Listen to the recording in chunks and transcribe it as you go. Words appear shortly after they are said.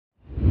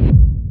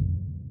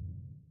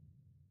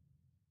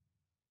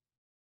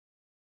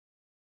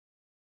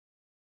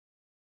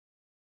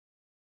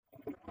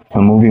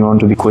Now moving on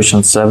to the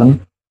question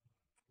 7.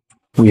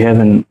 We have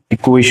an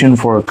equation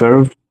for a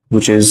curve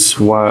which is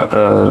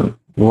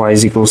y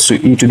is equals to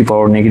e to the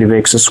power negative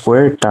x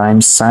squared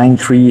times sine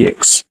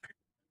 3x.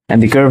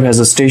 And the curve has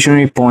a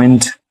stationary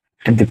point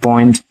at the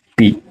point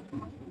P.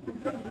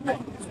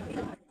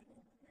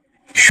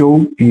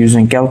 Show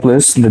using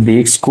calculus that the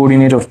x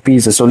coordinate of P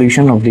is a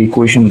solution of the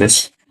equation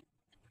this.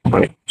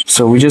 Right.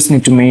 So we just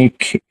need to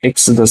make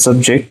x the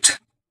subject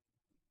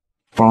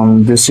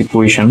from this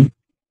equation,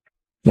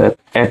 that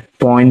at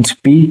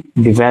point P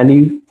the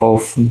value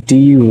of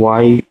dy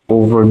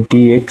over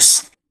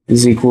dx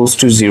is equals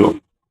to 0.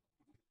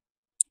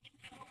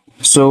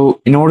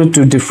 So in order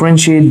to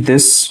differentiate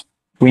this,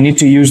 we need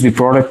to use the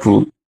product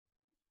rule.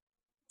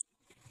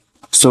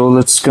 So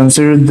let's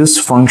consider this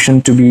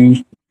function to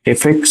be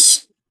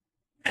fx,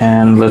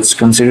 and let's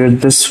consider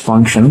this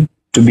function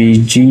to be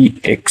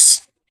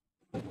gx.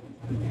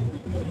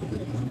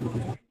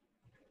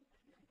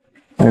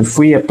 If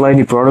we apply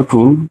the product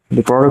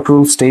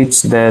rule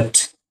states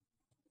that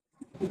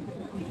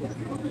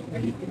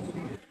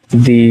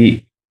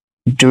the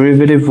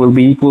derivative will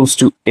be equals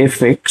to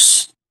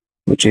fx,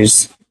 which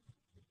is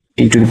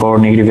e to the power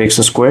negative x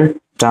squared,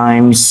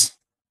 times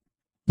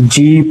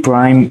g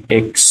prime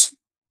x,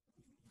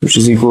 which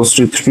is equals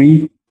to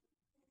 3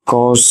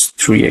 cos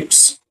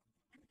 3x.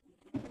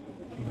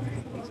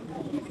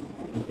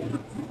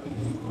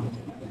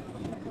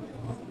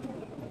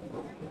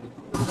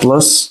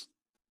 Plus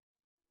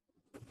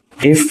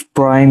f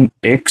prime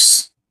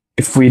x,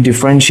 if we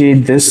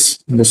differentiate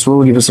this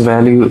will give us a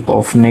value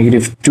of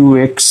negative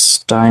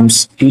 2x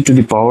times e to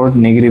the power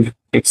negative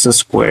x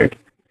squared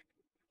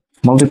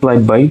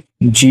multiplied by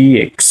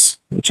gx,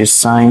 which is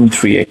sine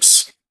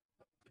 3x.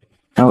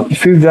 Now,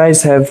 if you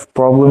guys have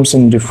problems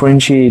in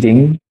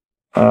differentiating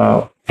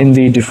in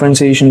the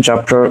differentiation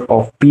chapter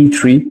of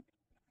P3,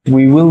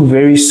 we will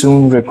very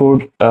soon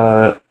record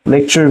a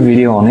lecture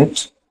video on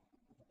it.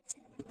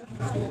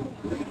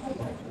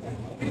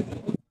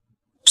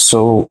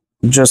 So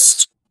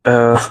just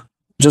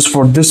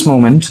for this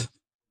moment,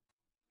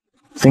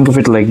 think of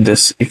it like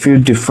this. If you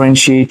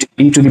differentiate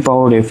e to the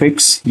power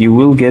fx, you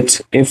will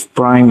get f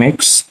prime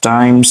x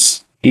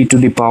times e to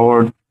the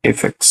power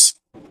fx.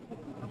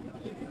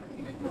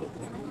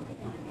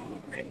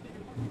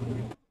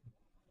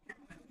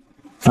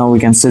 Now we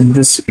can set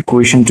this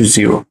equation to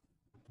 0.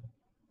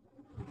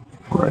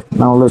 Right.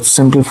 Now let's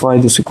simplify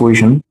this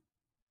equation.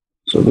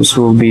 So this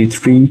will be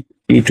 3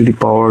 e to the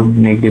power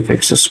negative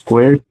x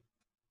squared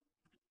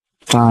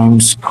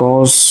times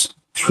cos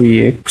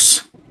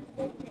 3x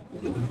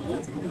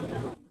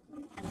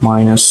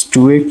minus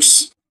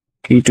 2x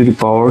e to the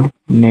power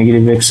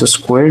negative x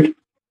squared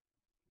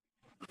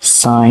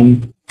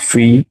sine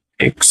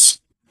 3x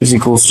is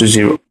equals to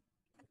 0.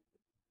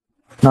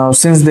 Now,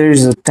 since there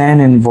is a tan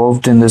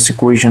involved in this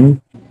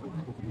equation,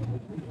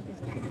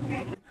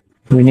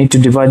 we need to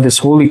divide this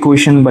whole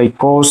equation by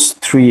cos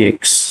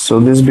 3x. So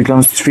this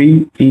becomes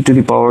 3 e to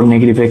the power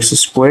negative x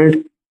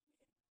squared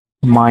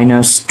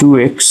minus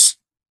 2x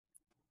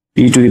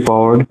e to the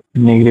power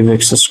negative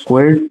x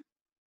squared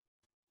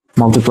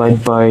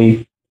multiplied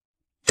by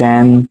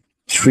tan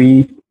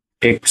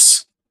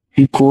 3x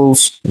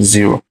equals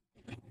 0.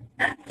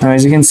 Now,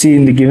 as you can see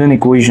in the given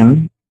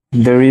equation,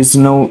 there is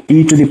no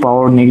e to the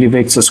power negative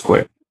x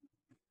squared.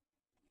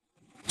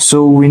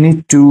 So we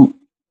need to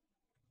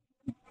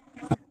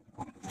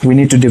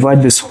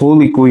divide this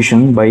whole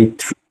equation by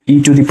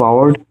e to the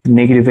power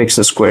negative x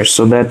squared.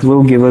 So that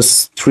will give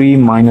us 3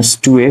 minus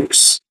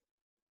 2x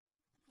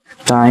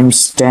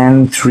times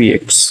tan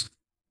 3x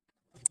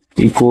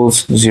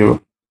equals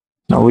 0.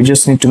 Now we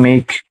just need to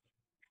make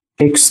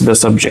x the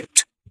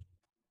subject.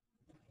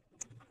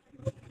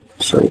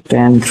 So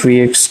tan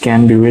 3x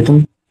can be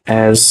written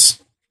as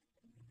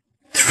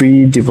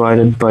 3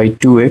 divided by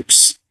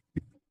 2x,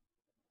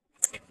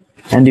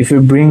 and if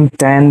you bring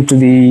tan to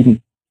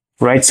the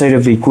right side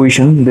of the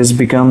equation, this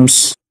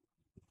becomes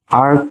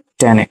arc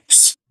tan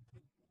x.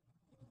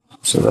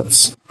 So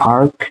that's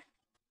arc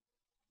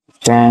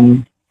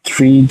tan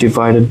 3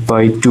 divided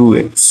by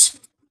 2x,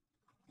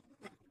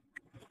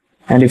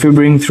 and if you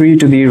bring 3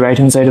 to the right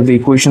hand side of the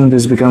equation,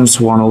 this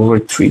becomes 1 over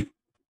 3.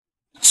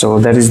 So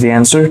that is the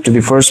answer to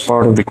the first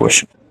part of the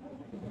question.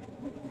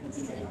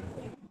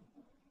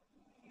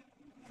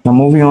 Now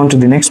moving on to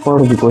the next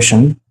part of the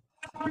question,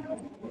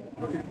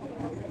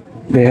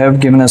 they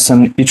have given us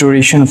an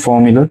iteration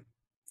formula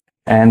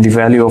and the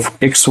value of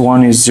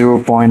x1 is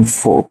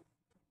 0.4.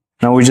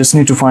 Now we just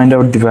need to find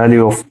out the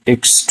value of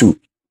x2.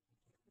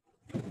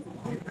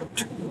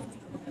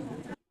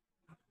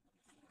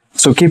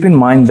 So keep in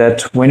mind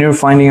that when you're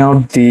finding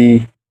out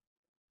the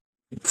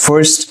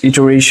first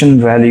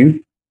iteration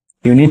value,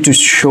 you need to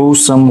show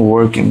some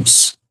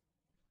workings.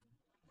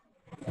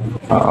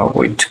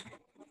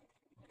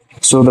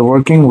 So the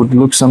working would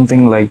look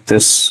something like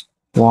this: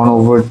 1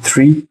 over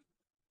 3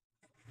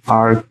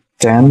 arc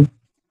tan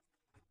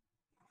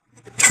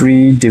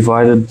 3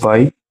 divided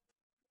by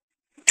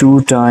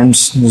 2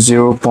 times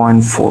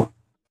 0.4.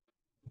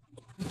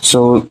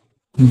 So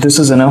this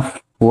is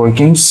enough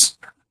workings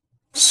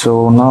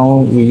So now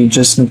we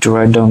just need to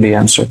write down the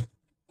answer.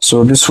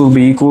 So this will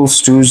be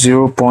equals to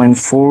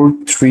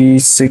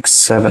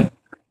 0.4367.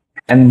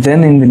 And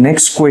then in the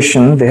next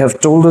question, they have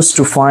told us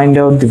to find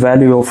out the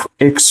value of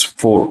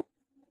x4.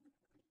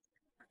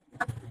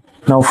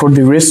 Now for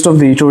the rest of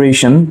the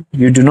iteration,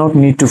 you do not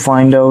need to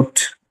find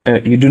out,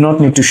 you do not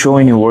need to show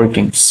any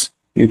workings.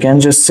 You can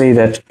just say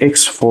that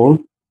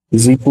x4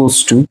 is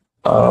equals to,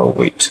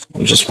 wait,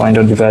 I'll just find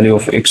out the value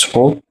of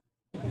x4.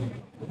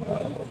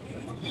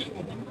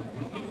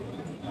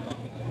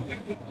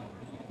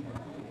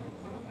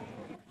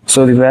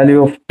 So the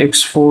value of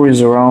x4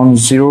 is around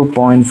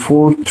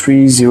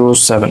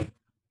 0.4307.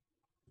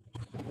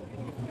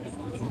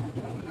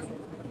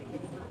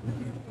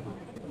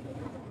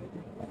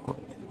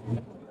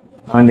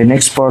 Now in the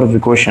next part of the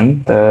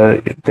question,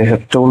 they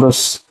have told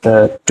us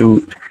that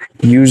to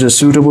use a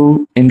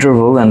suitable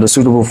interval and a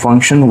suitable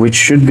function which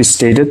should be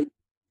stated,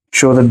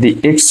 show that the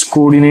x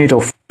coordinate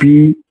of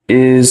P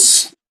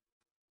is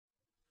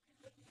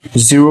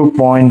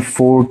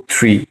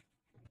 0.43.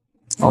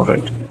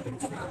 Alright.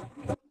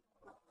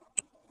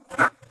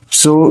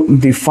 So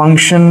the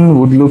function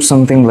would look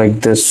something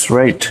like this,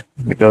 right?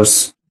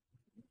 Because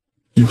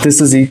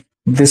this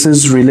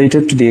is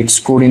related to the x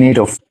coordinate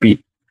of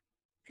P.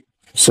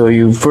 So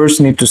you first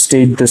need to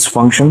state this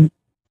function,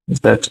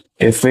 that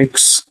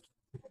fx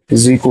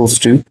is equals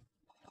to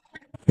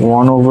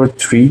 1 over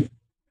 3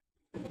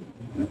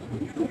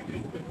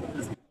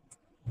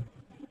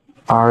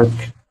 arc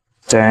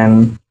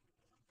tan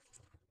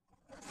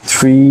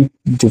 3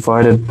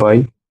 divided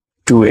by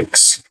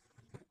 2x.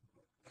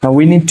 Now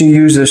we need to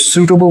use a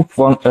suitable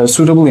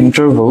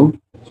interval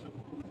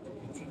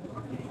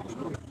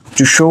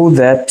to show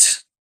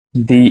that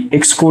the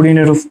x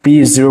coordinate of P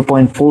is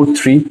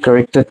 0.43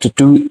 corrected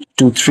to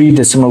 3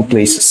 decimal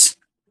places.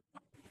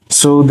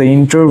 So the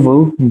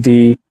interval,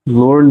 the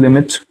lower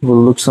limit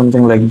will look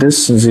something like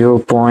this,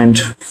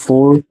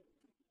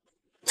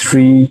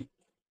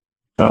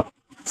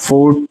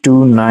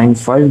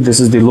 0.4295.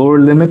 This is the lower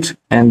limit,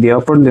 and the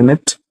upper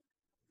limit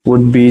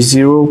would be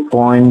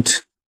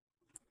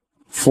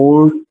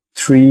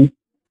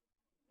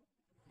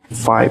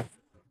 0.4305.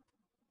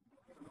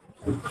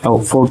 Oh,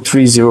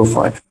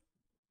 4305.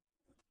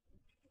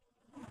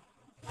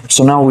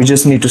 So now we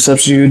just need to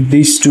substitute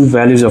these two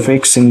values of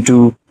x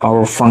into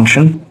our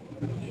function.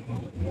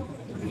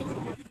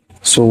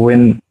 So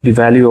when the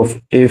value of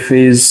f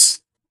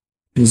is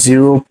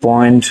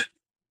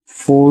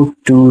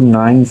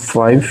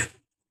 0.4295,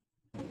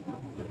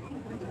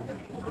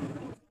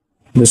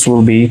 this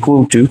will be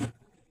equal to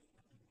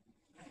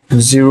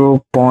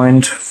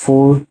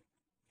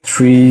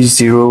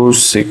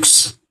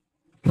 0.4306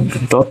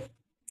 dot.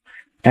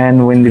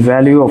 And when the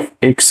value of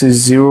x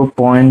is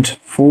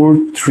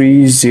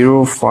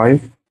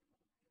 0.4305,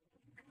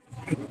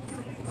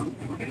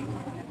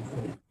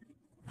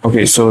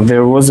 okay, so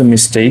there was a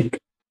mistake,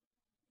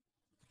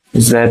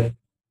 is that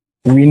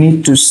we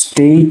need to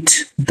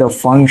state the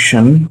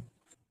function,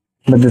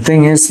 but the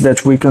thing is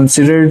that we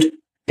considered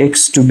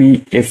x to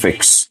be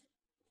fx.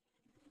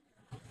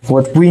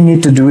 What we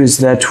need to do is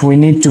that we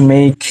need to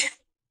make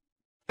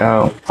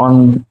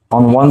on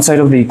one side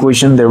of the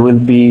equation there will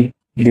be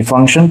the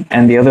function,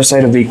 and the other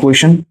side of the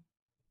equation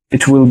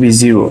it will be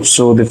 0.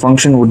 So the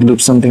function would look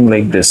something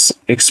like this,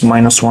 x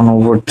minus 1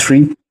 over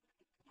 3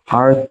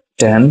 arc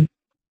tan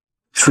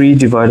 3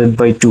 divided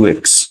by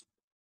 2x.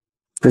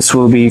 This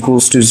will be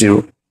equals to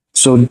 0.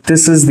 So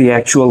this is the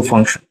actual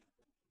function.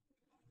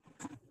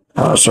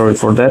 Sorry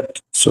for that.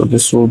 So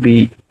this will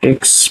be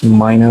x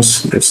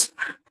minus this.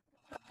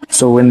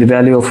 So when the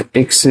value of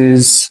x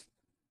is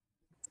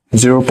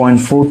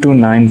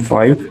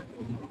 0.4295,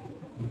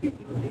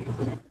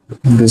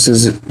 this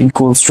is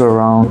equals to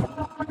around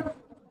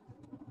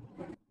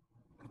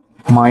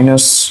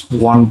minus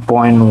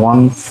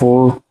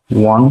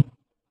 1.141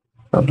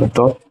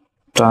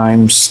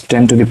 times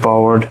 10 to the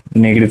power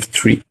negative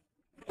 3.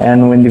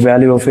 And when the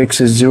value of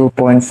x is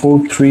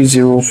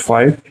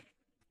 0.4305,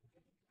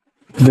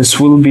 this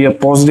will be a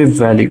positive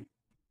value,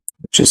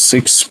 which is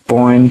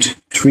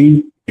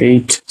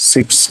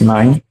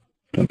 6.3869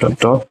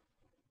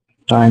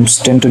 times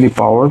 10 to the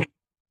power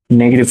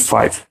negative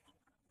 5.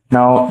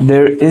 Now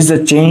there is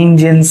a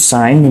change in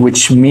sign,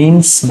 which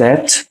means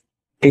that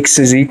x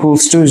is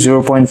equals to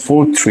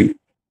 0.43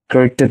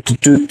 corrected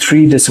to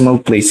 3 decimal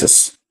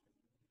places,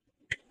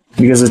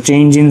 because a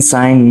change in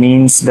sign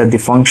means that the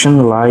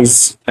function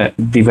lies,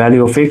 the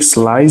value of x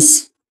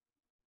lies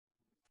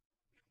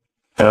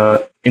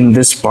in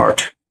this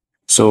part.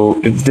 So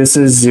if this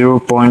is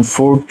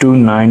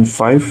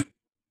 0.4295,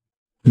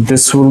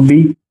 this will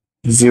be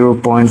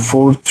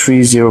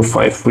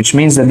 0.4305, which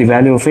means that the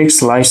value of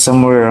x lies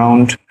somewhere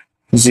around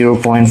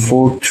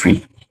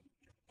 0.43,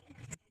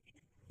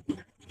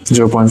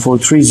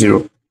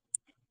 0.430.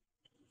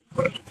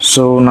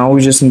 So now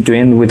we just need to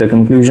end with a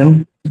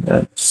conclusion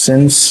that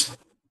since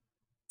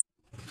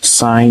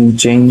sign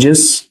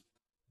changes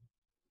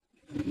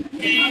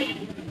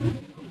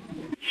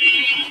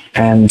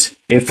and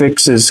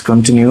fx is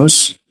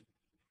continuous,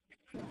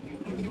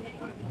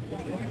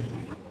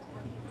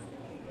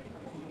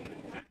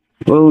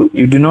 Well,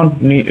 you do not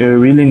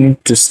really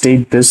need to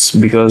state this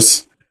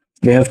because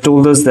they have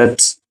told us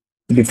that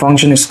the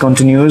function is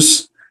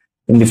continuous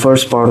in the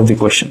first part of the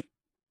question.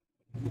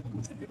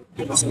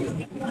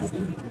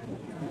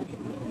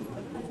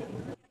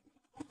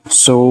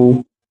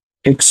 So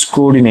x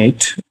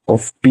coordinate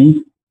of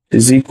p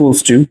is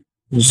equals to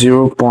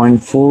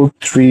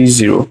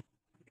 0.430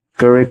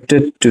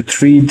 corrected to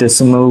 3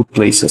 decimal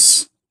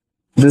places.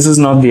 This is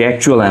not the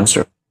actual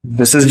answer.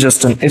 This is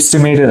just an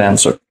estimated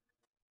answer.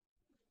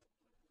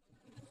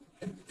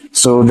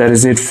 So that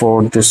is it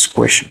for this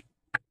question.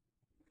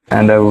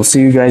 And I will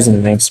see you guys in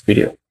the next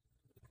video.